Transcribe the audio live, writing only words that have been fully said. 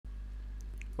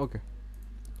ওকে,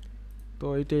 তো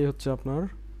এইটাই হচ্ছে আপনার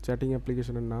চ্যাটিং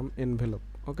অ্যাপ্লিকেশনের নাম এনভেলপ।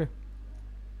 ওকে,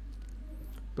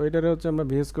 তো এটারে হচ্ছে আমরা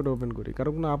ভিএস কোড ওপেন করি। কারো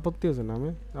কোনো আপত্তি আছে নামে?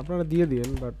 আপনারা দিয়ে দিন,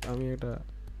 বাট আমি এটা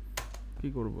কি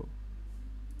করব,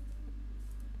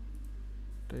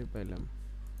 এটাই পাইলাম।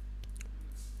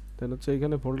 দেন হচ্ছে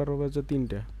এখানে ফোল্ডার হবে হচ্ছে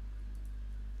 3টা।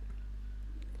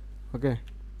 ওকে,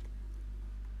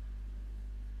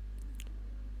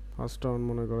 ফার্স্ট অন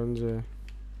মনে করেন যে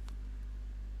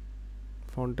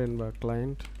ফন্টেন বা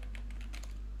ক্লায়েন্ট,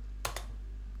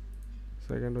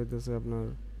 সেকেন্ড হইতেছে আপনার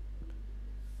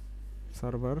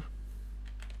সার্ভার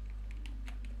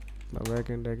বা ব্যাক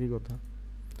এন্ড, একই কথা।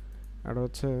 আর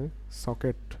হচ্ছে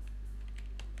সকেট।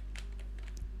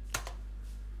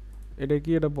 এটা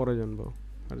কি, এটা পরে জানবো,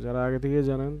 আর যারা আগে থেকে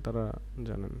জানেন তারা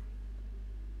জানেন।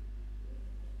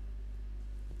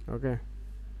 ওকে,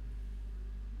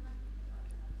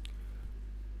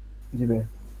 জি ভাই।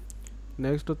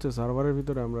 নেক্সট হচ্ছে সার্ভারের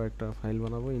ভিতরে আমরা একটা ফাইল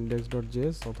বানাবো,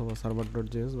 index.js অথবা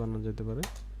server.js বানানো যেতে পারে।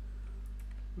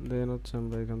 দেন হচ্ছে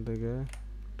আমরা এখান থেকে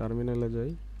টার্মিনালে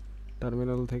যাই,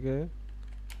 টার্মিনাল থেকে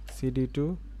cd to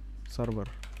সার্ভার,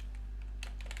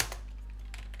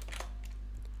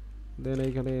 দেন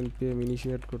এইখানে npm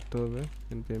ইনিশিয়েট করতে হবে,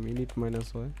 npm init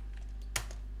 -y,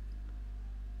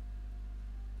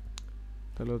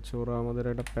 তাহলে হচ্ছে ওরা আমাদের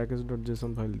একটা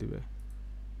package.json ফাইল দিবে।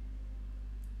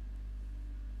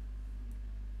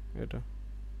 এটা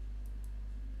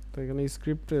তো এখানে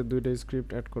স্ক্রিপ্টে দুইটা স্ক্রিপ্ট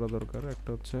অ্যাড করা দরকার, একটা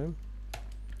হচ্ছে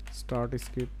স্টার্ট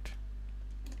স্ক্রিপ্ট,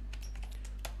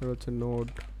 আর হচ্ছে নোড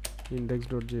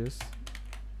index.js,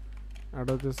 আর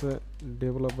হচ্ছে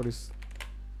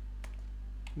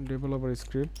ডেভেলপার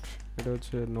স্ক্রিপ্ট, এটা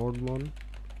হচ্ছে নোডমন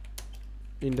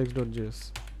index.js।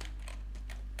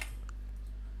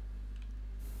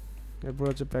 এরপর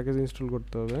হচ্ছে প্যাকেজ ইনস্টল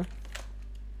করতে হবে।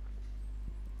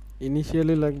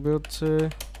 ইনিশিয়ালি লাগবে হচ্ছে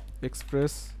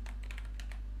এক্সপ্রেস,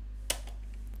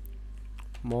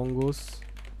 mongoose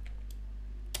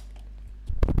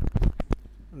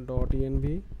 .env,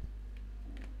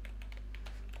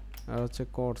 আর হচ্ছে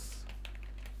কোর্স।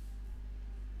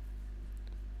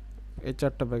 এই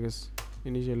 4টা প্যাকেজ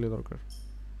ইনিশিয়ালি দরকার।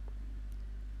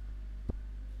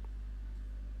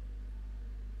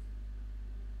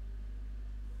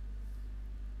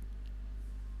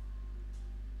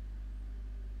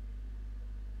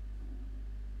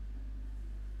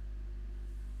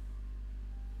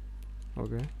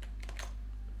 ওকে,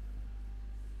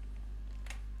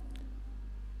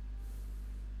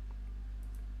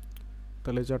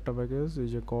 তাহলে 4টা প্যাকেজ, এই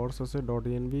যে কোর্স আছে,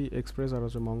 .env, এক্সপ্রেস, আর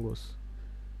হচ্ছে mongoose।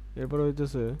 এরপর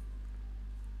হইতেছে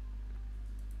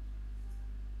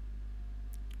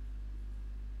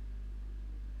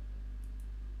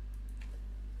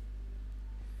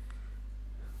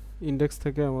ইন্ডেক্স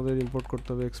থেকে আমাদের ইম্পোর্ট করতে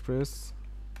হবে express,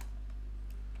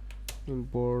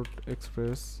 import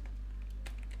express,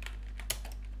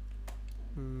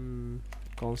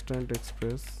 constant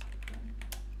express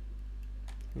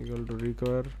equal to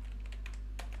require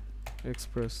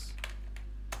express।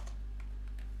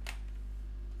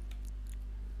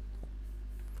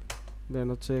 দেন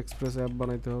হচ্ছে এক্সপ্রেস অ্যাপ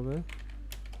বানাইতে হবে,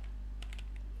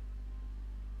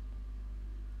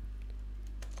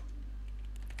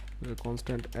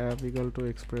 constant app equal to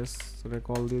express রে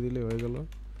কল দিয়ে দিলে হয়ে গেল।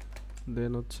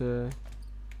 দেন হচ্ছে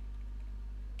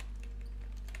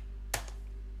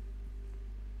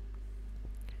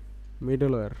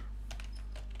মিডলওয়্যার,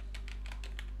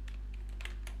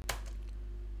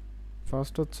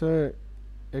 ফার্স্ট হচ্ছে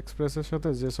এক্সপ্রেসের সাথে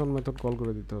জেসন মেথড কল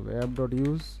করে দিতে হবে,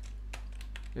 app.use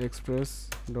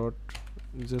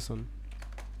express.json।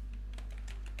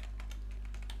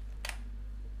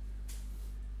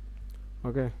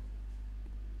 ওকে,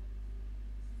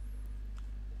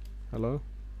 হ্যালো,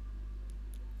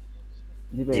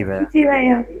 জি জি ভাই। ভাইয়া। জি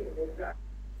ভাইয়া।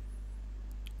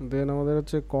 দেন আমাদের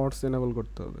হচ্ছে কর্ডস এনেবল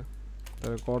করতে হবে,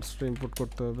 তাহলে কর্ডসটা ইম্পোর্ট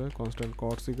করতে হবে, constant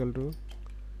chords equal to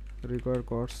require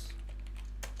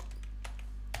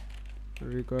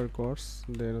chords.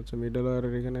 দেন হচ্ছে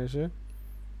মিডলওয়্যারের এখানে এসে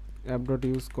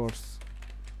app.use course,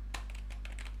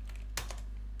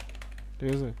 ঠিক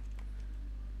আছে।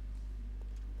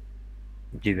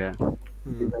 জি ভাইয়া।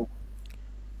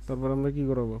 তারপর আমরা কি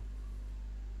করব,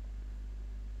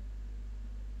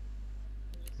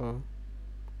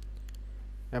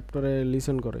 অ্যাপটারে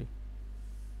লিসেন করাই,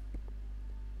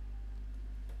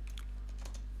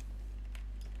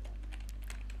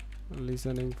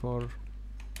 লিসেনিং ফর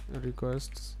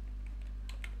রিকোয়েস্টস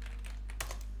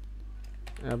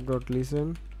app.listen।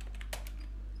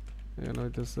 এখানে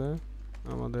হইতেছে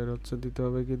আমাদের হচ্ছে দিতে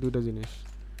হবে কি দুইটা জিনিস,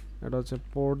 এটা হচ্ছে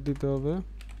পোর্ট দিতে হবে,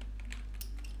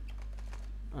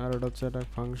 আর এটা হচ্ছে একটা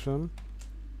ফাংশন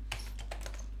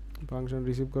ফাংশন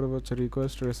রিসিভ করবে হচ্ছে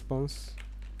রিকোয়েস্ট রেসপন্স,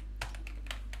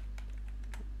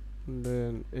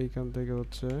 দেন এইখান থেকে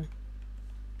হচ্ছে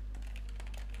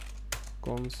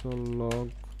কনসোল লগ,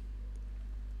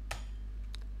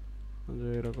 যে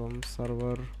এরকম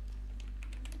server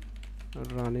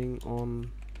running on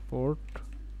port,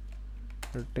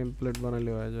 template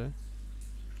বানালে হয়ে যায়,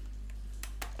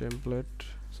 template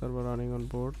server running on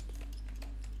port,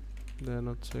 দেন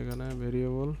হচ্ছে এখানে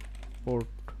ভেরিয়েবল পোর্ট।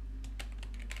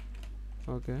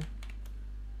 ওকে,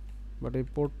 বাট এই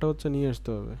পোর্টটা হচ্ছে নিয়ে আসতে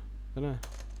হবে, তাই না?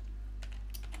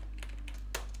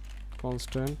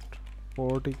 কনস্ট্যান্ট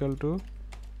পোর্ট ইকুয়াল টু,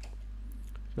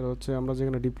 সেটা হচ্ছে আমরা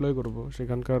যেখানে ডিপ্লয় করব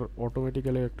সেখানকার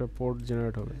অটোমেটিক্যালি একটা পোর্ট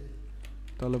জেনারেট হবে,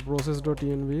 তাহলে প্রসেস ডট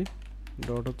ইএনভি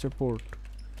ডট হচ্ছে পোর্ট,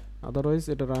 আদারওয়াইজ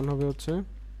এটা রান হবে হচ্ছে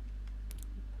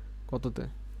কততে,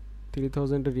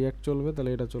 3000 রিয়াক্ট চলবে, তাহলে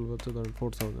এটা চলবে হচ্ছে ধরেন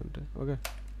 4000-এ। ওকে,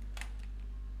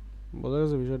 বোঝা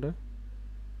গেছে বিষয়টা?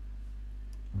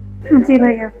 জি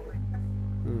ভাইয়া।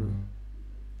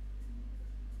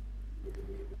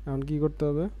 এখন কি করতে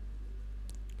হবে,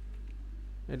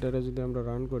 এটারে যদি আমরা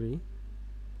রান করি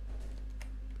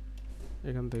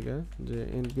এখান থেকে যে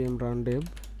npm run dev,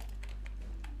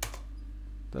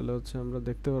 তাহলে হচ্ছে আমরা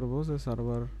দেখতে পারবো যে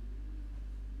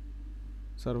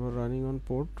সার্ভার রানিং অন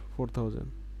পোর্ট 4000,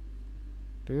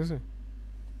 ঠিক আছে?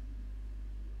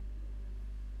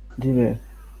 জি ভাই।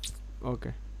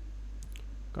 ওকে,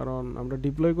 কারণ আমরা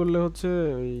ডিপ্লয় করলে হচ্ছে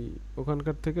ওই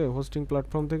ওখানকার থেকে হোস্টিং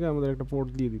প্ল্যাটফর্ম থেকে আমাদের একটা পোর্ট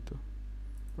দিয়ে দিত,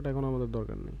 ওটা এখন আমাদের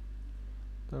দরকার নেই,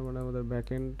 তার মানে আমাদের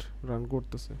ব্যাকএন্ড রান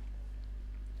করতেছে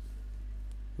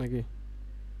নাকি?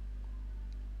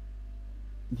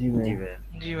 জি ভাই।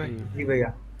 জি ভাই। জি ভাইয়া।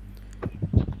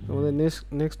 আমাদের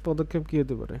নেক্সট পদক্ষেপ কি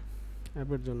হতে পারে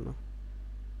অ্যাপের জন্য?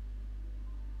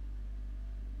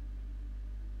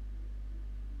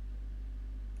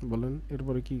 বলেন,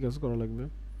 এরপরে কি কাজ করা লাগবে?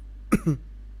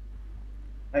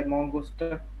 ভাই মঙ্গোসটা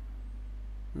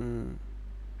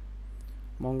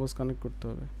মঙ্গোস কানেক্ট করতে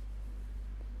হবে।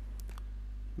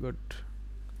 গুড,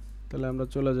 তাহলে আমরা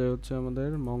চলে যাই হচ্ছে আমাদের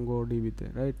মঙ্গো ডিবিতে,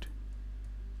 রাইট?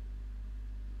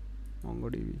 মঙ্গো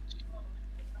ডিবি,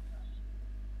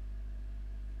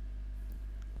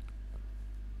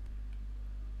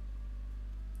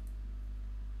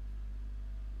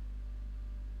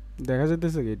 দেখা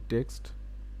যাইতেছে কি টেক্সট,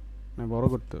 না বড়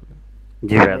করতে হবে?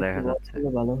 জি ভাই, দেখা যাচ্ছে।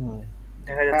 ভালো হয়।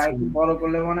 দেখা যাচ্ছে। বড়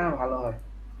করলে মনে হয় ভালো হয়।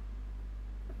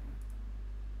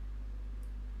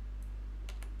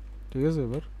 ঠিক আছে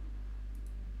এবার?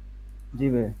 জি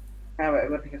ভাই। হ্যাঁ ভাই,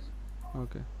 এবার ঠিক আছে।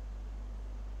 ওকে,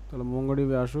 তাহলে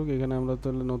মঙ্গোডিবি আসুক, এখানে আমরা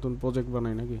তাহলে নতুন প্রজেক্ট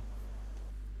বানাই নাকি?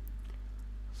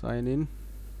 সাইন ইন,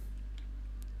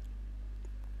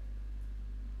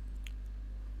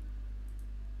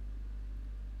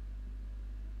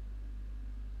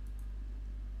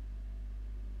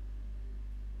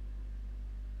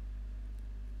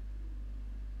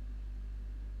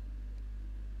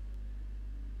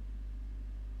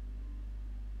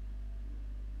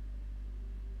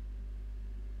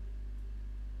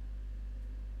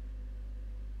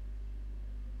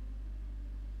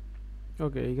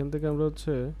 ওকে। এইখান থেকে আমরা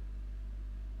হচ্ছে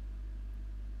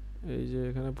এই যে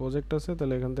এখানে প্রজেক্ট আছে,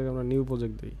 তাহলে এখান থেকে আমরা নিউ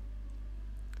প্রজেক্ট দিই,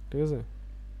 ঠিক আছে?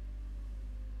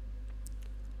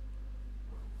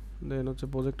 দেন হচ্ছে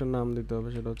প্রজেক্টের নাম দিতে হবে,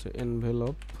 সেটা হচ্ছে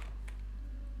envelop,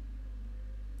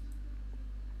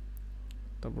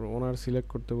 তারপর ওনার সিলেক্ট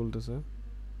করতে বলতেছে,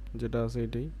 যেটা আছে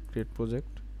এটাই ক্রিয়েট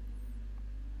প্রজেক্ট।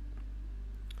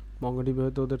 মঙ্গোডিবি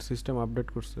হয়তো ওদের সিস্টেম আপডেট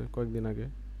করছে কয়েকদিন আগে।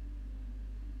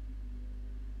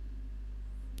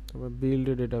 তারপর বিল্ড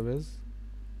ডেটাবেস,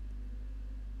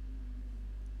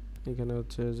 এখানে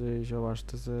হচ্ছে যে এইসব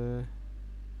আসতেছে,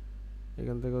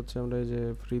 এখান থেকে হচ্ছে আমরা এই যে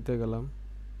ফ্রিতে গেলাম,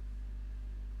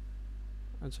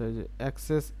 আচ্ছা এই যে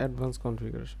অ্যাক্সেস অ্যাডভান্স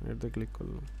কনফিগারেশন, এটাতে ক্লিক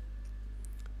করলাম,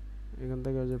 এখান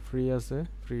থেকে যে ফ্রি আছে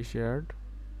ফ্রি শেয়ার্ড,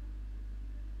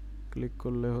 ক্লিক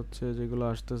করলে হচ্ছে যেগুলো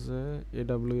আসতেছে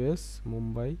AWS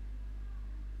মুম্বাই,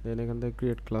 দেন এখান থেকে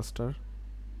ক্রিয়েট ক্লাস্টার,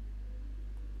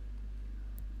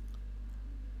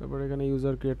 তারপর এখানে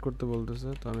ইউজার ক্রিয়েট করতে বলতেছে,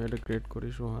 তো আমি এটা ক্রিয়েট করি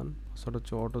সোহান, পাসওয়ার্ড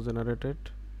হচ্ছে অটো জেনারেটেড,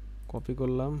 কপি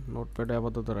করলাম, নোটপ্যাডে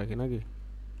আপাতত রাখি নাকি,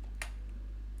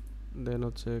 দেন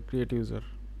হচ্ছে ক্রিয়েট ইউজার,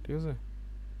 ঠিক আছে?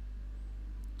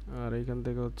 আর এইখান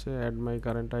থেকে হচ্ছে add my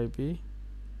current IP,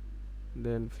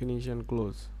 then finish and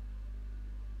close,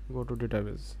 go to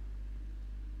database,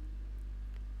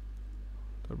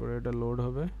 তারপরে এটা লোড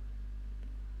হবে।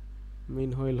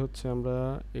 মিন হোইল হচ্ছে আমরা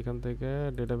এখান থেকে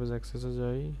ডেটাবেস অ্যাক্সেসে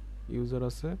যাই, ইউজার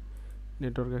আছে,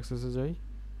 নেটওয়ার্ক অ্যাক্সেসে যাই,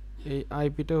 এই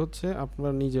আইপিটা হচ্ছে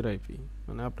আপনার নিজের আইপি,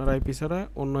 মানে আপনার আইপি ছাড়া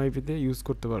অন্য আইপিতে ইউজ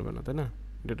করতে পারবে না, তাই না?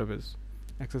 ডেটাবেস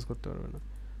অ্যাক্সেস করতে পারবে না,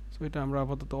 সো এটা আমরা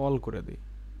আপাতত অল করে দিই,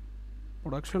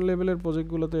 প্রোডাকশন লেভেলের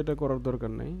প্রজেক্টগুলোতে এটা করার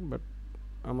দরকার নেই, বাট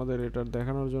আমাদের এটা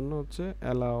দেখানোর জন্য হচ্ছে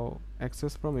অ্যালাও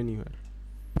অ্যাক্সেস ফ্রম এনিওয়্যার।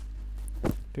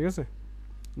 ঠিক আছে,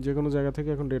 যে কোনো জায়গা থেকে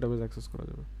এখন ডেটাবেস অ্যাক্সেস করা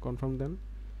যাবে। কনফার্ম দেন,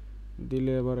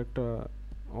 দিলে এবার একটা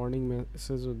ওয়ার্নিং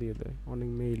মেসেজও দিয়ে দেয়, ওয়ার্নিং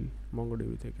মেইল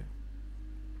মঙ্গোডিবি থেকে,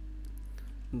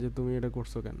 যে তুমি এটা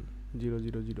করছো কেন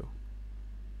 000।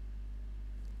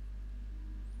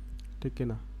 ঠিক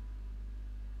কিনা?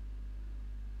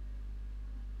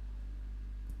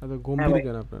 এত গম্ভীর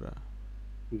কেন আপনারা?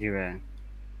 জি ভাই।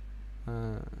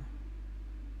 হ্যাঁ,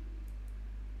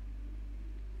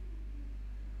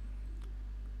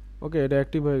 ওকে, এটা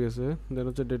অ্যাক্টিভ হয়ে গেছে। দেন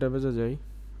হচ্ছে ডেটাবেসে যাই,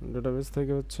 ডেটাবেস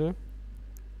থেকে হচ্ছে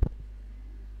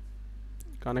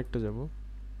কানেক্টে যাব।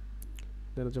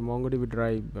 দেন হচ্ছে মঙ্গোডিবি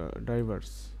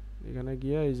ড্রাইভার্স, এখানে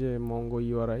গিয়ে এই যে মঙ্গো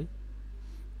ইউআরআই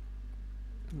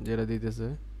যেটা দিতেছে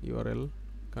ইউআরএল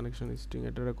কানেকশন স্ট্রিং,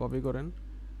 এটা কপি করেন।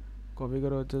 কপি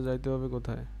করে হচ্ছে যাইতে হবে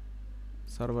কোথায়,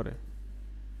 সার্ভারে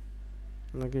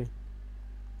নাকি?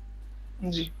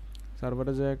 জি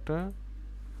সার্ভারে যে একটা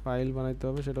ফাইল বানাইতে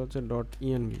হবে, সেটা হচ্ছে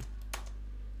 .env।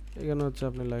 এখানে হচ্ছে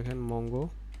আপনি লেখেন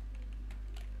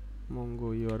মঙ্গো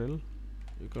ইউআরএল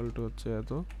ইকুয়াল টু হচ্ছে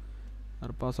এত,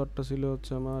 আর পাসওয়ার্ডটা ছিল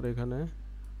হচ্ছে আমার এখানে।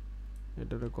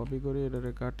 এটারে কপি করি,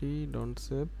 এটারে কাটি, ডোন্ট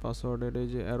সেভ, পাসওয়ার্ডের এই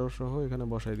যে অ্যারো সহ এখানে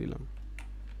বসাই দিলাম।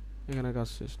 এখানে কাজ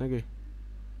শেষ নাকি?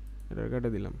 এটা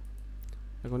কেটে দিলাম।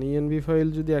 এখন ইএনভি ফাইল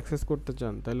যদি অ্যাক্সেস করতে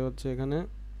চান, তাহলে হচ্ছে এখানে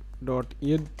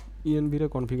 .env রে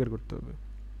কনফিগার করতে হবে।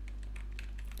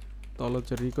 তাহলে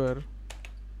হচ্ছে রিকোয়ার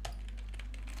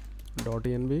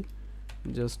 .env,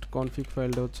 জাস্ট কনফিগ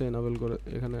ফাইলটা হচ্ছে এনাবেল করে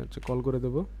এখানে হচ্ছে কল করে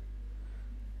দেব,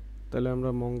 তাহলে আমরা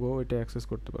মঙ্গো এটা অ্যাক্সেস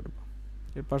করতে পারবো।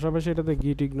 এর পাশাপাশি এটাতে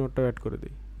গিট ইগনোরটাও অ্যাড করে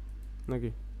দিই নাকি,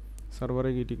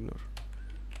 সার্ভারে গিট ইগনোর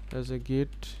আছে,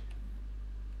 গিট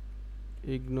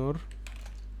ইগনোর,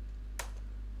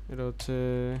 এটা হচ্ছে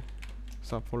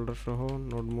সাব ফোল্ডার সহ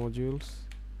নোড মডিউলস,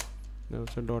 এটা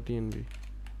হচ্ছে .env।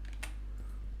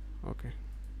 ওকে,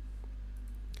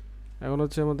 এখন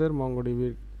হচ্ছে আমাদের মঙ্গোডিবি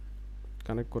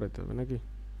কানেক্ট করাইতে হবে নাকি?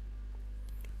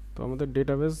 তো আমাদের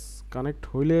ডেটাবেস কানেক্ট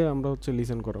হইলে আমরা হচ্ছে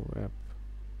লিসেন করাবো অ্যাপ,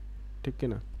 ঠিক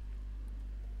কিনা?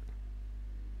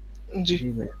 জি জি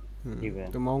ভাই। জি ভাই।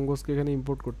 তো মঙ্গোসকে এখানে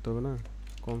ইম্পোর্ট করতে হবে না,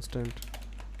 constant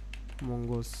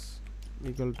মঙ্গোস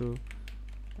equal to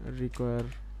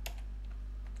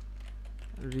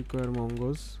require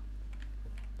মঙ্গোস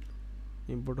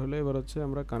import হলে এবার হচ্ছে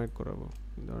আমরা কানেক্ট করাবো।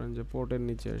 ধরেন যে পোর্টের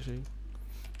নিচে আসি,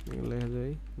 লেখা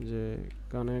যায় যে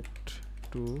কানেক্ট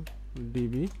টু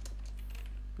ডিবি,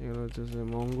 এখানে হচ্ছে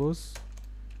মঙ্গোস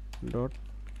ডট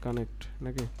কানেক্ট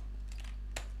নাকি?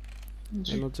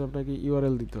 জি এখন হচ্ছে আপনাকে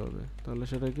ইউআরএল দিতে হবে, তাহলে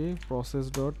সেটা কি process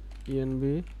dot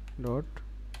ENB dot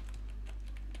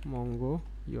Mongo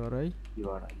URI,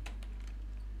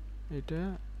 এটা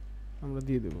আমরা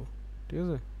দিয়ে দেব। ঠিক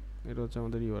আছে, এটা হচ্ছে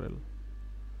আমাদের ইউআরএল।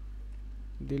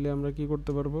 দিলে আমরা কি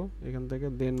করতে পারবো, এখান থেকে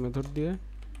দেন মেথড দিয়ে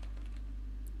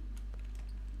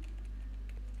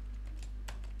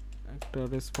একটা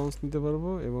রেসপন্স নিতে পারবো,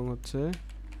 এবং হচ্ছে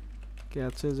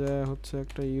ক্যাচে যায় হচ্ছে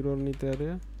একটা ইরর নিতে পারে,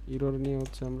 ইরর নিয়ে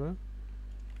হচ্ছে আমরা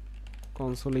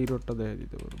কনসোলে ইররটা দেখা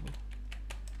দিতে পারবো।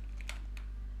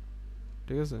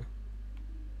 ঠিক আছে,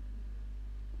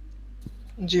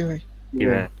 জি ভাই। জি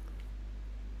ভাই।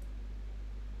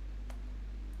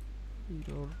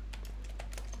 ইরর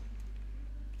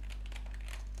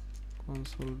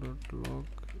console.log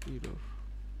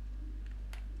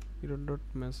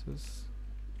error.message,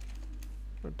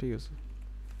 ঠিক আছে।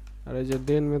 আর এই যে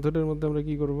দেন মেথডের মধ্যে আমরা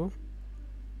কি করব,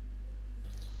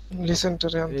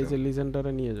 লিসেনটারে এই আনতে যে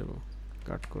লিজেন্ডারে নিয়ে যাব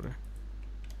কাট করে,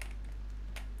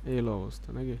 এই হলো অবস্থা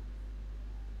নাকি?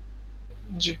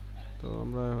 জি তো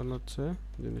আমরা এখন হচ্ছে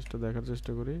জিনিসটা দেখার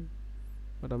চেষ্টা করি,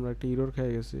 বাট আমরা একটা ইরর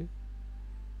খেয়ে গেছি।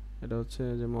 এটা হচ্ছে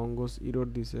যে মঙ্গোস ইরর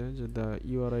দিছে যে the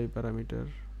URI parameter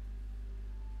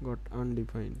goat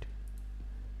undefined.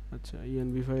 আচ্ছা,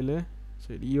 ইএনভি ফাইলে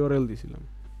সে ইউআরএল দিছিলাম,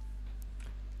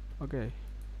 ওকে,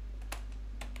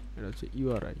 এটা হচ্ছে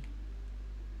ইউআরআই।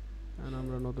 আর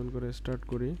আমরা নতুন করে স্টার্ট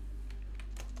করি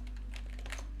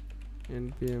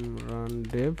npm run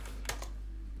dev,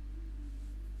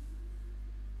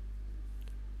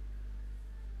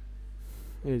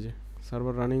 এই যে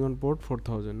সার্ভার রানিং অন পোর্ট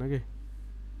 4000 নাকি?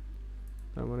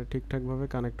 তার মানে ঠিকঠাক ভাবে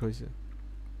কানেক্ট হয়েছে,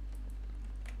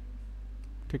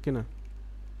 ঠিক কিনা?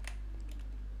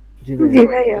 জি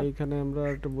ভাই। এইখানে আমরা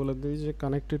একটা বলে দিই যে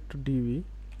connected to DB,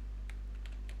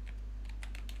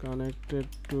 connected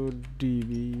to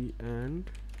db and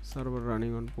server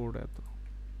running on port এত।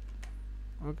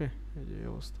 ওকে, এই যে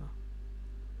অবস্থা।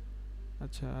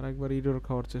 আচ্ছা, আর একবার ইরর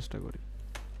খাওয়ার চেষ্টা করি,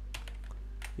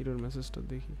 ইরর মেসেজটা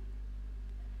দেখি।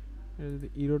 এটা যদি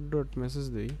ইরর ডট মেসেজ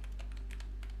দেই,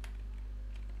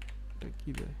 এটা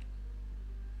কি দেয়?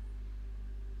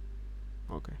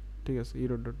 ওকে ঠিক আছে,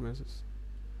 error.message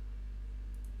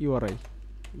URI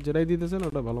যেটাই দিতেছেন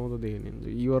ওটা ভালো মতো দেখে নিন যে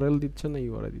URL দিচ্ছেন না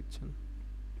URI দিচ্ছেন।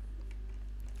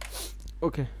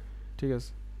 ওকে ঠিক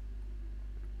আছে।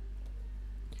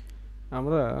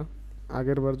 আমরা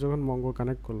আগের বার যখন মঙ্গো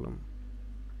কানেক্ট করলাম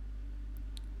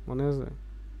মনে আছে,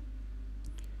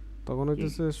 তখন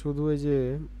হইতেছে শুধু এই যে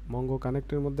মঙ্গো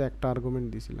কানেক্টের মধ্যে একটা আর্গুমেন্ট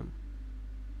দিছিলাম,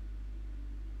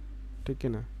 ঠিক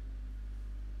কিনা?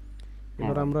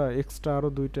 এবার আমরা এক্সট্রা আরো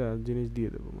দুইটা জিনিস দিয়ে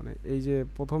দেব, মানে এই যে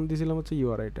প্রথম দিছিলাম হচ্ছে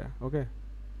ইউআরআইটা, ওকে,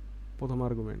 প্রথম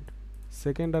আর্গুমেন্ট।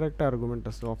 সেকেন্ড আর একটা আর্গুমেন্ট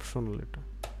আছে অপশনাল, এটা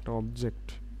একটা অবজেক্ট,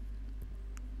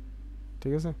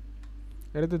 ঠিক আছে?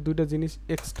 এটাতে দুইটা জিনিস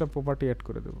এক্সট্রা প্রপার্টি অ্যাড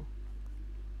করে দেব,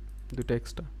 দুইটা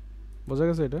এক্সট্রা। বোঝা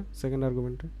গেছে এটা সেকেন্ড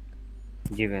আর্গুমেন্টে?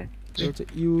 জি ভাই। এটা হচ্ছে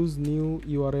ইউজ নিউ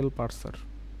ইউআরএল পার্সার।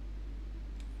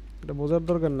 এটা বোঝার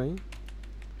দরকার নাই,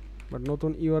 বাট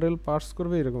নতুন ইউআরএল পার্স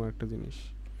করবে এরকম একটা জিনিস,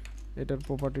 এটার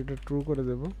প্রপার্টিটা ট্রু করে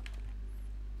দেব।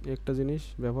 একটা জিনিস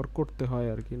ব্যবহার করতে হয়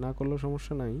আর কি, না করলেও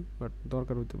সমস্যা নাই, বাট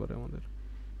দরকার হতে পারে আমাদের।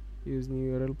 ইউজ নিউ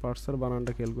ইউআরএল পার্সার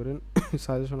বানানটা খেয়াল করেন,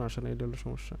 সাজেশন আসে না, এটা হলো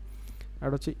সমস্যা। আর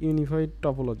হচ্ছে unified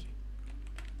topology,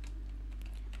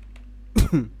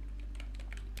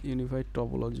 unified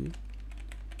topology,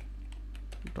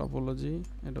 topology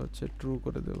এটা হচ্ছে ট্রু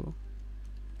করে দেব।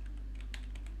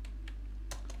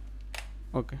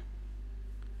 ওকে,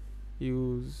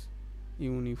 ইউজ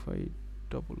ইউনিফাইড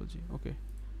টপোলজি, ওকে।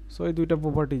 সো এই দুইটা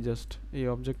প্রপার্টি জাস্ট এই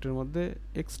অবজেক্টের মধ্যে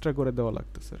এক্সট্রা করে দেওয়া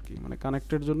লাগতেছে আর কি, মানে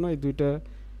কানেক্টের জন্য এই দুইটা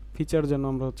ফিচার যেন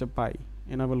আমরা হচ্ছে পাই,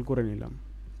 এনাবেল করে নিলাম।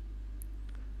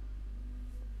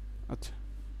 আচ্ছা,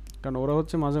 কারণ ওরা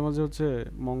হচ্ছে মাঝে মাঝে হচ্ছে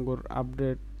মঙ্গোর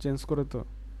আপডেট চেঞ্জ করে, তো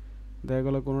দেখা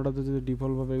গেলো কোনোটাতে যদি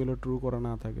ডিফল্টভাবে এগুলো ট্রু করা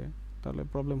না থাকে তাহলে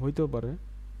প্রবলেম হইতেও পারে,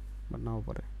 বাট নাও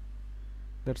পারে।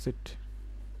 That's it.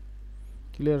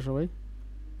 ক্লিয়ার সবাই?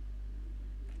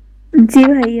 জি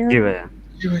ভাইয়া। জি ভাইয়া।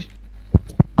 জি ভাই।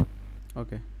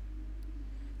 ওকে,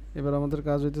 এবার আমাদের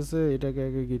কাজ হইতেছে এটাকে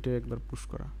আগে গিটে একবার পুশ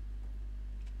করা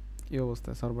এই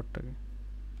অবস্থায় সার্ভারটাকে।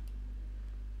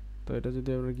 তো এটা যদি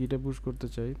আমরা গিটে পুশ করতে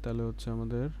চাই তাহলে হচ্ছে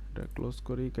আমাদের এটা ক্লোজ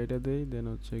করি, কাইটা দেই, দেন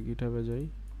হচ্ছে গিটহাবে যাই,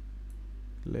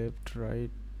 left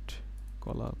right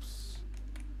collapse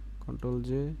control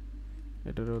J,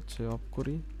 এটার হচ্ছে অফ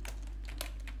করি,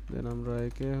 দেন আমরা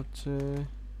একে হচ্ছে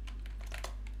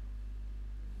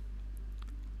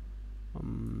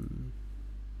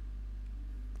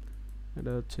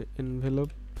এটা হচ্ছে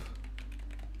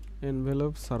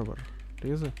envelop সার্ভার,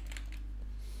 ঠিক আছে?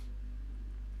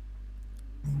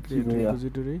 ক্রিয়েট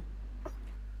রিপোজিটরি,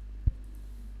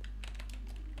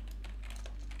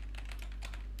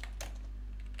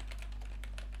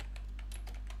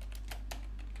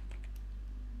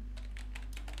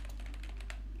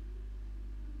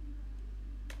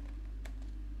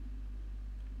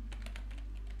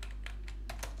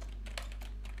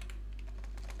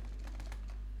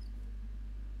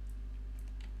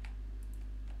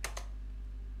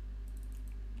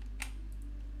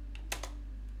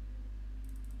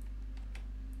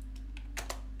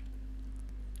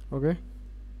 ওকে।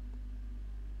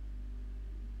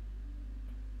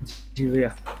 জি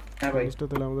ভাইয়া। হ্যাঁ ভাই। জিনিসটা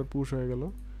তাহলে আমাদের পুশ হয়ে গেল,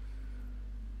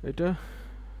 এটা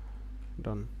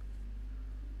ডান।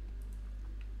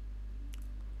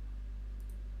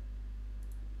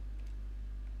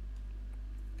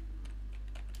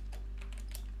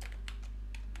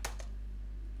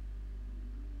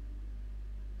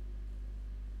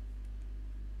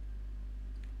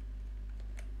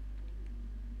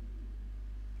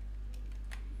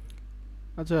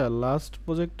 আচ্ছা, লাস্ট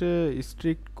প্রজেক্টে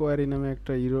স্ট্রিক্ট কোয়ারি নামে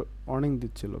একটা ওয়ার্নিং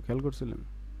দিচ্ছিল, খেয়াল করছিলেন?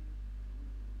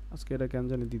 আজকে এটা কেন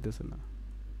জানি দিতেছে না,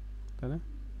 তাই না?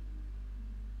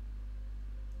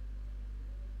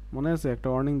 মনে আছে একটা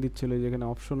ওয়ার্নিং দিচ্ছিল যেখানে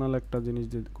অপশনাল একটা জিনিস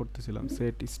যে করতেছিলাম,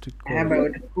 সেট স্ট্রিক্ট হ্যাঁ কোয়ারি, ভাই,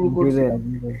 ওটা ট্রু করছে।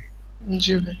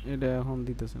 জি ভাই। এটা এখন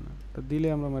দিতেছে না, তা দিলে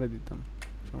আমরা মারে দিতাম,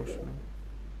 সমস্যা নেই।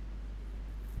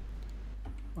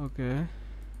 ওকে,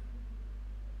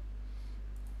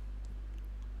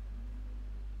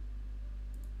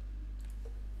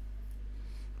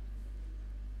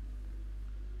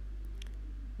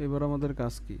 এবার আমাদের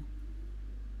কাজ কি?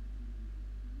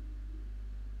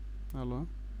 হ্যালো,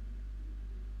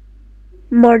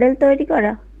 মডেল তৈরি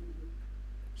করা।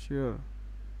 শিওর?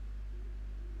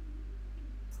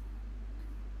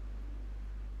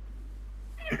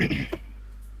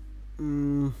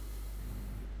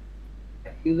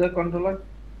 ইউজার কন্ট্রোলার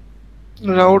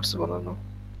রাউটস বানানো।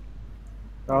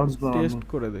 রাউটস বানানো। টেস্ট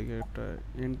করে দেখি, একটা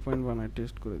এন্ড পয়েন্ট বানায়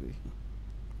টেস্ট করে দেখি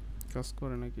কাজ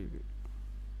করে নাকি।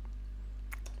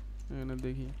 এখানে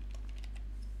দেখি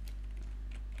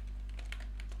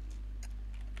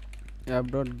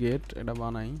app.get, এটা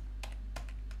বানাই,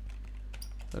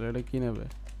 তাহলে এটা কি নেবে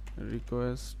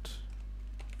রিকোয়েস্ট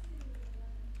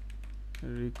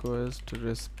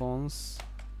রেসপন্স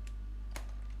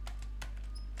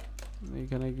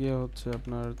এখানে গিয়ে হচ্ছে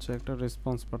আপনার হচ্ছে একটা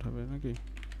রেসপন্স পাঠাবে নাকি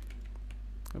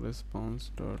রেসপন্স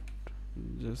ডট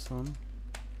জেসন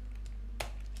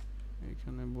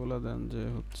এখানে বলে দেন যে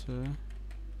হচ্ছে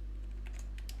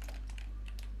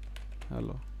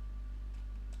হ্যালো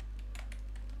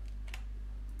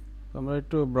আমরা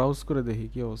একটু ব্রাউজ করে দেখি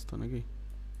কি অবস্থা নাকি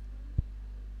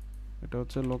এটা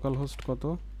হচ্ছে লোকাল হোস্ট কত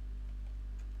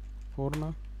 4 না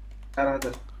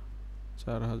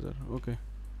 4000 ওকে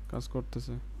কাজ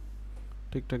করতেছে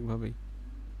ঠিকঠাক ভাবেই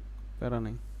প্যারা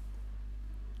নেই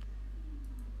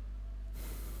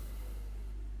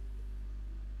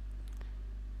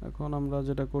এখন আমরা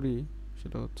যেটা করি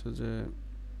সেটা হচ্ছে যে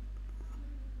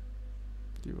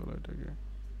কি বলে এটাকে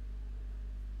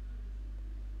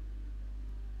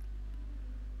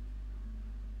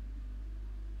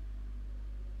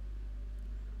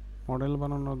মডেল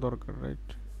বানানো দরকার রাইট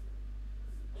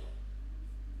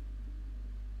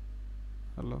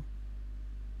হ্যালো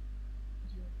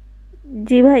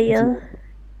জি ভাইয়া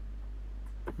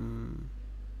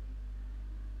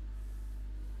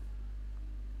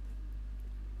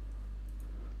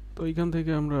তো এইখান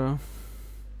থেকে আমরা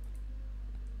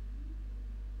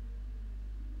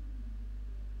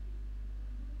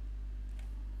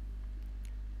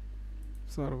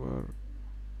সার্ভার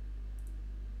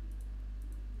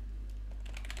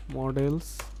মডেলস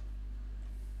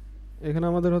এখানে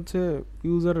আমাদের হচ্ছে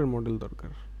ইউজারের মডেল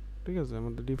দরকার ঠিক আছে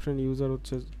আমাদের ডিফারেন্ট ইউজার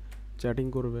হচ্ছে চ্যাটিং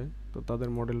করবে তো তাদের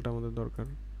মডেলটা আমাদের দরকার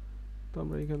তো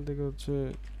আমরা এখান থেকে হচ্ছে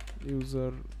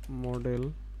ইউজার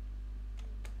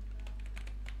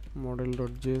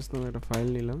model.js নামে একটা ফাইল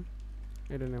নিলাম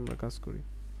এটা নিয়ে আমরা কাজ করি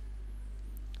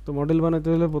তো মডেল বানাতে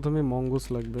হলে প্রথমে mongoose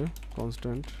লাগবে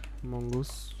কনস্ট্যান্ট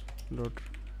mongoose ডট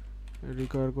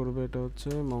রিকোয়ার করবে এটা হচ্ছে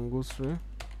mongoose রে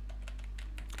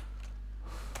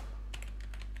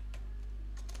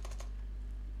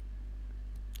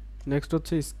নেক্সট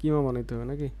হচ্ছে স্কিমা বানাইতে হবে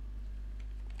নাকি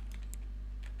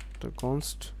তো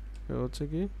কনস্ট এটা হচ্ছে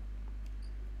কি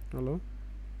হ্যালো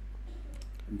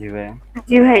জি ভাইয়া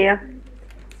জি ভাইয়া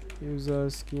user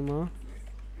schema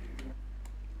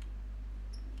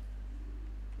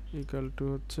equal to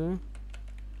হচ্ছে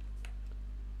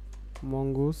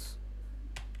mongoose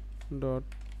dot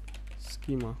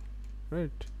schema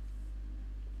right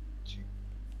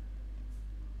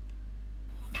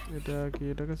এটা কি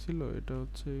এটাকে ছিল এটা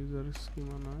হচ্ছে user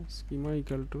schema না schema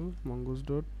equal to mongoose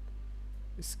dot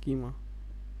schema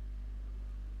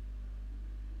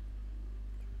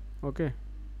ওকে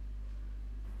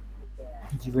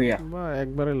জি ভাইয়া বা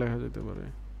একবারে লেখা যেতে পারে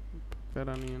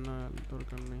প্যারা নিয়ে না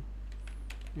দরকার নেই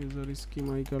ইউজার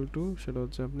স্কিমা ইকুয়াল টু সেটা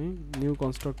হচ্ছে আপনি নিউ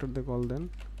কনস্ট্রাক্টর দিয়ে কল দেন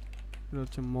এটা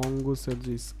হচ্ছে মঙ্গুসের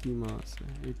যে স্কিমা আছে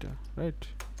এটা রাইট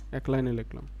এক লাইনে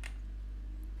লিখলাম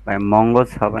ভাই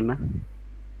মঙ্গোস হবে না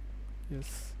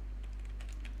ইয়েস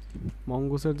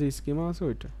মঙ্গুসের যে স্কিমা আছে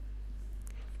ওইটা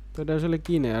তো এটা আসলে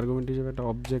কি নেয় আর্গুমেন্ট হিসেবে একটা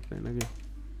অবজেক্ট নেয় নাকি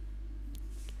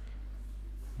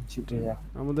জি ভাইয়া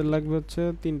আমাদের লাগবে হচ্ছে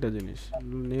তিনটা জিনিস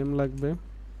নেম লাগবে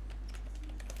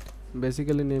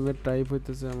বেসিক্যালি নেমের টাইপ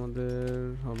হইতেছে আমাদের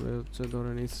হবে হচ্ছে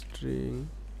ধরেন স্ট্রিং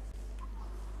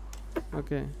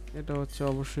ওকে এটা হচ্ছে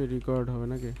অবশ্যই রিকোয়ার্ড হবে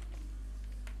নাকি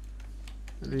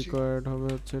রিকোয়ার্ড হবে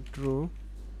হচ্ছে ট্রু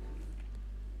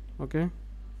ওকে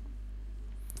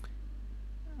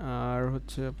আর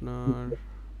হচ্ছে আপনার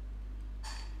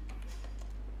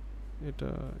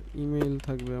এটা ইমেল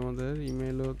থাকবে আমাদের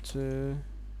ইমেল হচ্ছে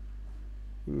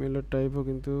ইমেলের টাইপও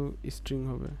কিন্তু স্ট্রিং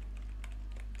হবে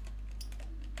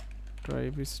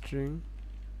টাইপ স্ট্রিং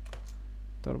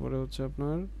তারপরে হচ্ছে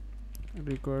আপনার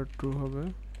রিকোয়ার্ড ট্রু হবে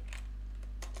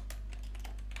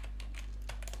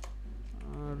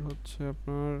আর হচ্ছে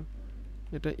আপনার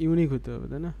এটা ইউনিক হতে হবে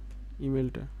তাই না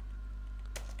ইমেলটা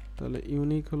তাহলে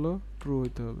ইউনিক হলো ট্রু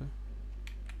হতে হবে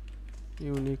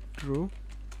ইউনিক ট্রু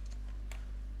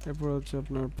এরপর হচ্ছে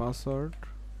আপনার পাসওয়ার্ড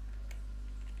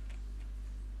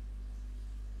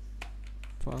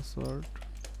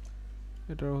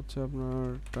এটা হচ্ছে আপনার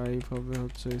টাইপ হবে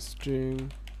হচ্ছে স্ট্রিং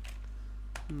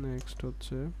নেক্সট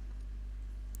হচ্ছে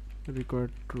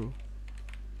রিকোয়ার্ড ট্রু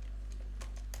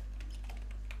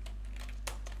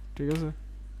ঠিক আছে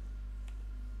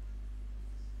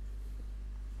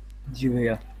জি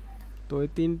ভাইয়া তো এই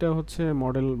তিনটা হচ্ছে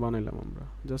মডেল বানাইলাম আমরা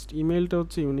জাস্ট ইমেলটা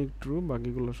হচ্ছে ইউনিক ট্রু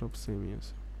বাকিগুলো সব সেমই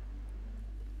আছে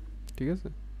ঠিক আছে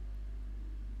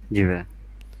জি ভাই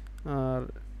আর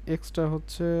এক্সট্রা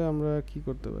হচ্ছে আমরা কি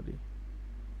করতে পারি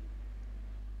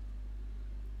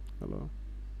হ্যালো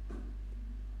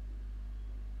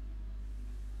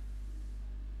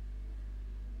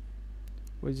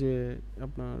ওই যে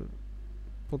আপনার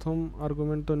প্রথম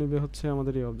আর্গুমেন্ট তো নিবে হচ্ছে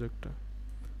আমাদের এই অবজেক্টটা,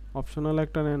 অপশনাল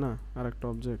একটা নেয় না আর একটা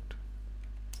অবজেক্ট,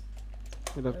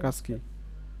 এটার কাজ কি?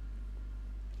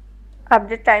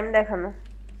 আপডেট টাইম দেখানো।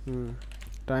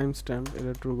 টাইম স্ট্যাম্প,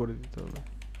 এটা ট্রু করে দিতে হবে,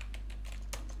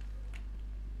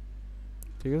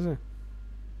 ঠিক আছে?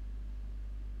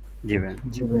 জি ভাই।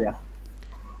 জি ভাইয়া।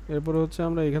 এরপরে হচ্ছে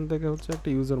আমরা এখান থেকে হচ্ছে একটা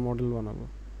ইউজার মডেল বানাবো।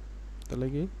 তাহলে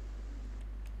কি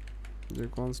যে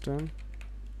কনস্ট্যান্ট,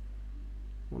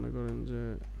 মনে করেন যে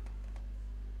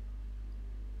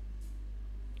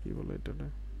কি বলে এটাতে,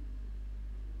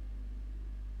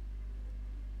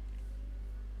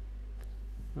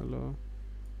 হ্যালো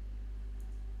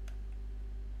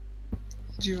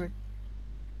জি ভাই।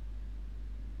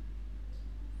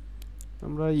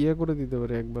 আমরা ইয়ে করে দিতে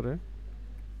পারি একবারে,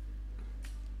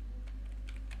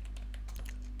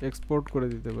 এক্সপোর্ট করে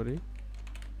দিতে পারি।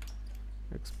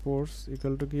 এক্সপোর্টস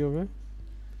ইকুয়াল টু কি হবে,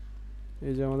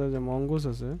 এই যে আমাদের যে মঙ্গোস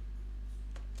আছে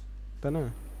তাই না,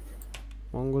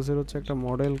 মঙ্গোসের হচ্ছে একটা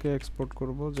মডেলকে এক্সপোর্ট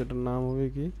করব যেটার নাম হবে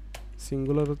কি,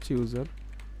 সিঙ্গুলার হচ্ছে ইউজার,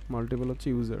 মাল্টিপল হচ্ছে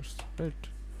ইউজার্স, রাইট?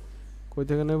 কই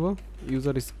থেকে নেব,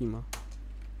 ইউজার স্কিমা,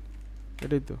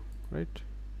 এটাই তো, রাইট?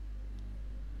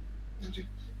 জি।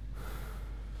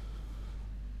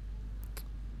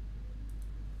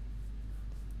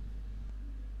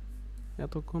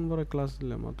 এতক্ষণ পরে ক্লাস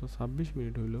দিলাম, মাত্র 26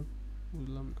 মিনিট হইল,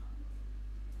 বুঝলাম না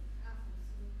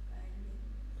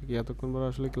কি এতক্ষণ পরে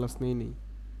আসলে ক্লাস নেই।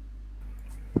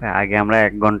 আগে আমরা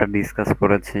 1 ঘন্টা ডিসকাস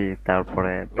করেছি,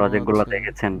 তারপরে ও প্রজেক্ট গুলো আচ্ছা,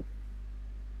 দেখেছেন,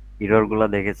 এরর গুলো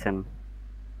দেখেছেন।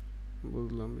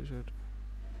 বুঝলাম বিষয়টা,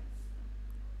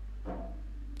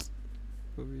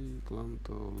 খুবই ক্লান্ত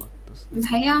লাগতেছে।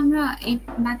 ভাইয়া আমরা এই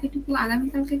বাকিটুকু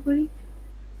আগামীকালকে করি।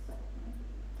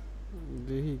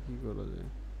 দেখি কি করা যায়।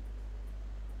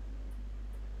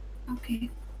 ওকে।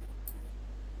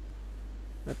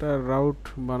 একটা রাউট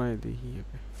বানাই দেখি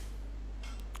আগে,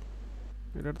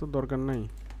 এটার তো দরকার নাই,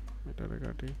 এটারে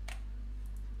কাটি।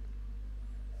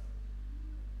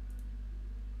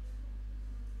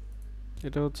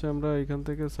 এটা হচ্ছে আমরা এখান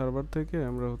থেকে সার্ভার থেকে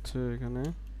আমরা হচ্ছে এখানে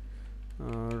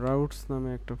রাউটস নামে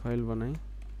একটা ফাইল বানাই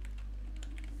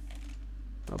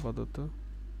আপাতত।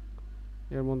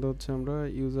 এর মধ্যে হচ্ছে আমরা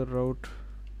ইউজার রাউট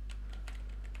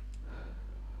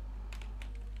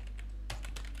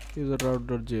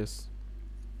ডট জেএস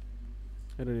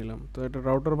এটা নিলাম। তো এটা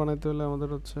রাউটার বানাইতে হলে আমাদের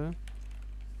হচ্ছে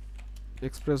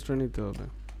এক্সপ্রেসটা নিতে হবে,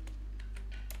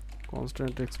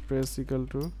 constant express equal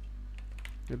to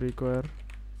require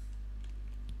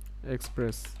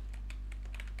express,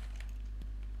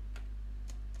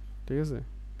 ঠিক আছে?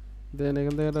 দেন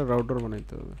এখান থেকে একটা রাউটার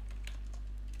বানাইতে হবে,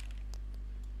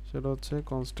 সেটা হচ্ছে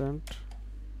কনস্ট্যান্ট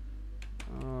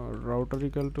রাউটার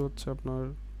ইকুয়াল টু হচ্ছে আপনার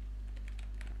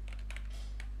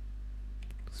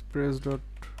এক্সপ্রেস ডট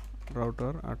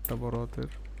রাউটার 8টা বড় হাতের।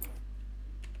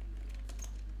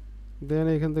 দেন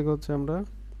এখান থেকে হচ্ছে আমরা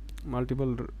মাল্টিপল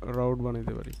রাউট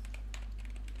বানাইতে পারি,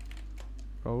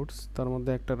 রাউটস, তার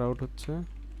মধ্যে একটা রাউট হচ্ছে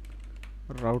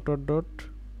রাউটার ডট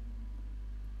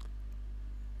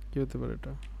কি হতে পারে,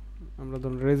 এটা আমরা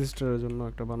ধরুন রেজিস্টারের জন্য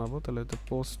একটা বানাবো, তাহলে হয়তো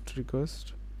পোস্ট রিকোয়েস্ট,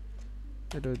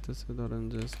 এটা হইতেছে ধরেন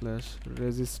যে স্ল্যাশ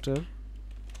রেজিস্টার,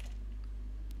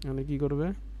 এখানে কি করবে,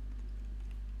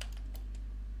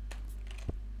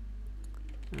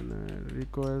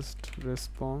 রিকোয়েস্ট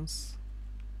রেসপন্স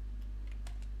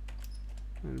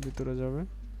এর ভিতরে যাবে।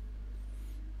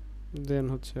 দেন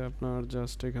হচ্ছে আপনার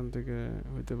জাস্ট এখান থেকে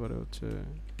হইতে পারে হচ্ছে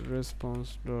রেসপন্স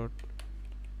ডট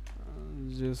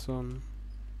জেসন,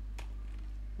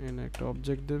 এনে একটা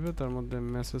অবজেক্ট দেবে, তার মধ্যে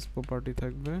মেসেজ প্রপার্টি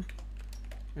থাকবে,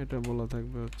 এটা বলা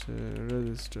থাকবে হচ্ছে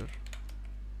রেজিস্টার,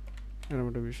 এরকম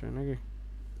একটা বিষয় নাকি।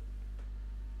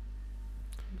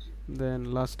 দেন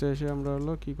লাস্টে এসে আমরা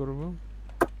হলো কি করব,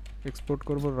 এক্সপোর্ট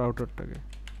করব রাউটারটাকে,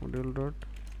 মডিউল ডট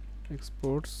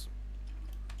এক্সপোর্টস,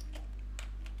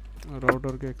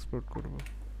 রাউটারকে এক্সপোর্ট করব,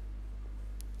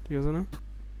 ঠিক আছে না?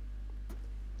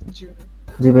 জি ভাই।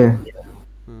 জি ভাই।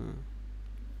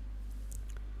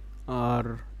 আর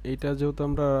এইটা যেহেতু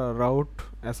আমরা রাউট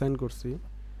অ্যাসাইন করছি,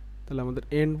 তাহলে আমাদের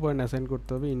এন্ড পয়েন্ট অ্যাসাইন করতে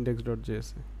হবে ইন্ডেক্স ডট জেএস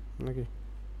নাকি,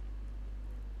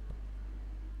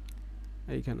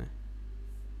 এইখানে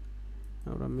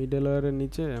আমরা মিডল ওয়্যারের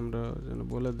নিচে আমরা যেন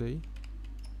বলে দেই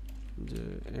যে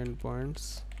এন্ড পয়েন্টস,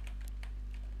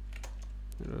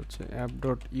 এটা হচ্ছে অ্যাপ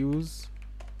ডট ইউজ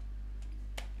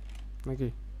নাকি,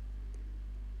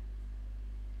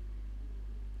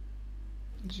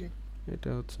 জি। এটা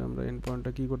হচ্ছে আমরা এন্ড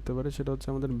পয়েন্টটা কি করতে পারি, সেটা হচ্ছে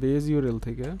আমাদের বেজ ইউআরএল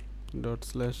থেকে dot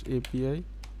slash API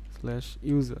slash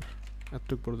user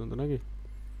এতটুকু পর্যন্ত নাকি,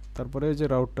 তারপরে এই যে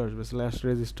রাউটটা আসবে স্ল্যাশ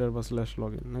রেজিস্টার বা স্ল্যাশ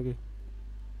লগইন নাকি,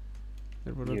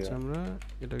 এরপর হচ্ছে আমরা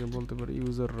এটাকে বলতে পারি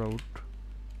user route,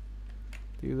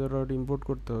 user route import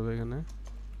করতে হবে এখানে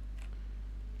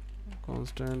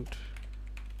constant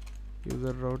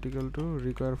user route equal to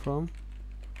require from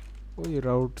ওই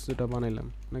রাউট যেটা বানাইলাম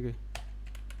নাকি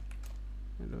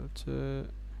এটা হচ্ছে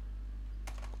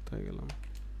কোথায় গেলাম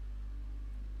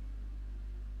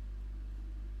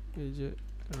এই যে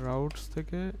রাউটস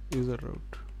থেকে ইউজার রাউট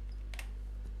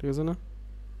ঠিক আছে না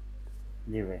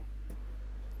জি ভাই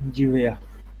জি ভাইয়া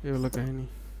এই হলো কাহিনী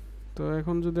তো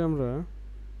এখন যদি আমরা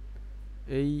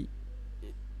এই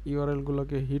ইউআরএল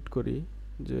গুলোকে হিট করি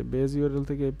যে বেস ইউআরএল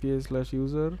থেকে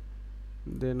api/user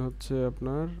দেন হচ্ছে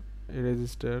আপনার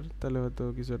রেজিস্টার তাহলে হয়তো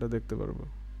কিছু একটা দেখতে পারবো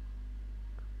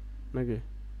নাকি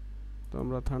তো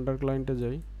আমরা থান্ডার ক্লায়েন্টে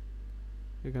যাই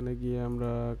এখানে গিয়ে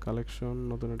আমরা কালেকশন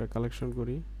নতুন একটা কালেকশন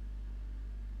করি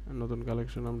নতুন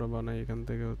কালেকশন আমরা বানাই এখান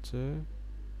থেকে হচ্ছে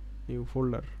নিউ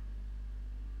ফোল্ডার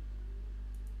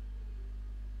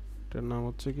এটার নাম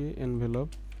হচ্ছে কি envelop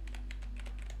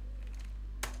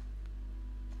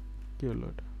কি হলো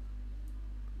এটা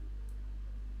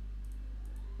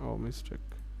ও মিস্টেক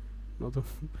নতুন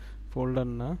ফোল্ডার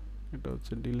না এটা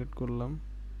হচ্ছে ডিলিট করলাম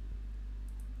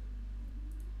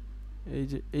এই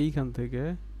যে এইখান থেকে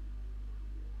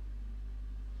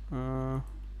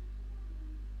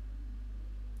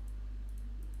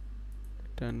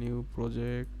এটা new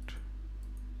project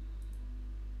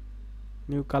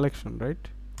new collection write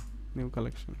new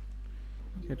collection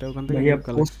এটা ওখান থেকে ভাইয়া নিউ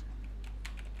কালেকশন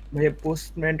ভাইয়া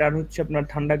পোস্টম্যান আর হচ্ছে আপনার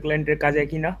ঠান্ডা ক্লায়েন্টের কাজ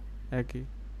একই না একই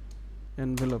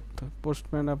এনভেলপ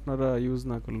পোস্টম্যান আপনারা ইউজ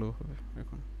না করলেও হবে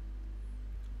এখন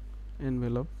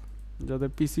এনভেলপ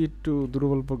যাদের পিসি একটু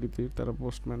দুর্বল প্রকৃতির তারা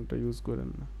পোস্টম্যানটা ইউজ করেন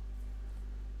না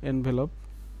এনভেলপ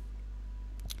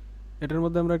এটার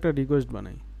মধ্যে আমরা একটা রিকোয়েস্ট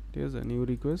বানাই ঠিক আছে নিউ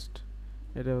রিকোয়েস্ট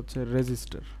এটা হচ্ছে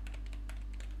রেজিস্টার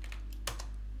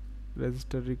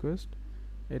রিকোয়েস্ট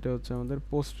এটা হচ্ছে আমাদের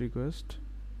পোস্ট রিকোয়েস্ট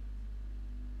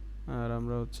আর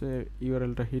আমরা হচ্ছে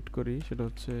ইউআরএলটা হিট করি সেটা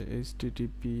হচ্ছে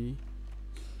http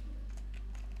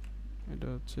এটা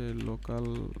হচ্ছে লোকাল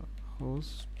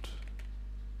হোস্ট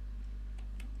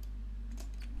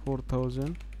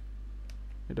 4000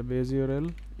 এটা base URL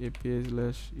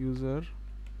api/user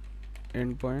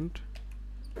endpoint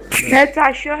sir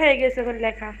 400 হয়ে গেছে এখন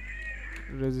লেখা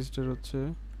রেজিস্টার হচ্ছে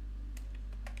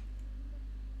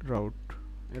রাউট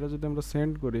এটা যদি আমরা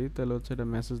সেন্ড করি তাহলে হচ্ছে এটা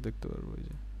মেসেজ দেখতে পারবো এই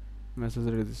যে মেসেজ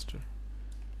রেজিস্টার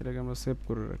এটাকে আমরা সেভ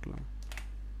করে রাখলাম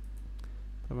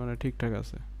তার মানে ঠিকঠাক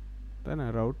আছে তাই না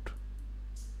রাউট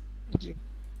জি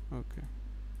ওকে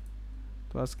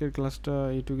তো আজকের ক্লাসটা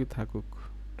এইটুকুই থাকুক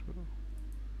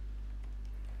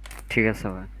ঠিক আছে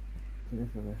ভাই ঠিক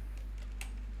আছে ভাই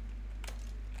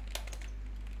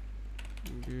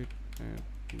git add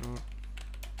node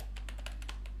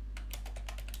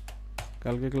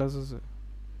কালকে ক্লাস আছে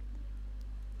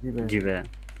জি ভাই জি ভাই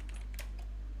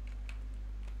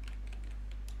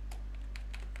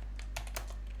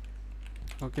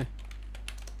ওকে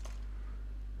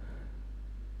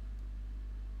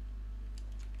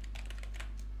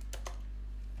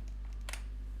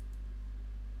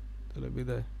তাহলে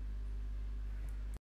বিদায়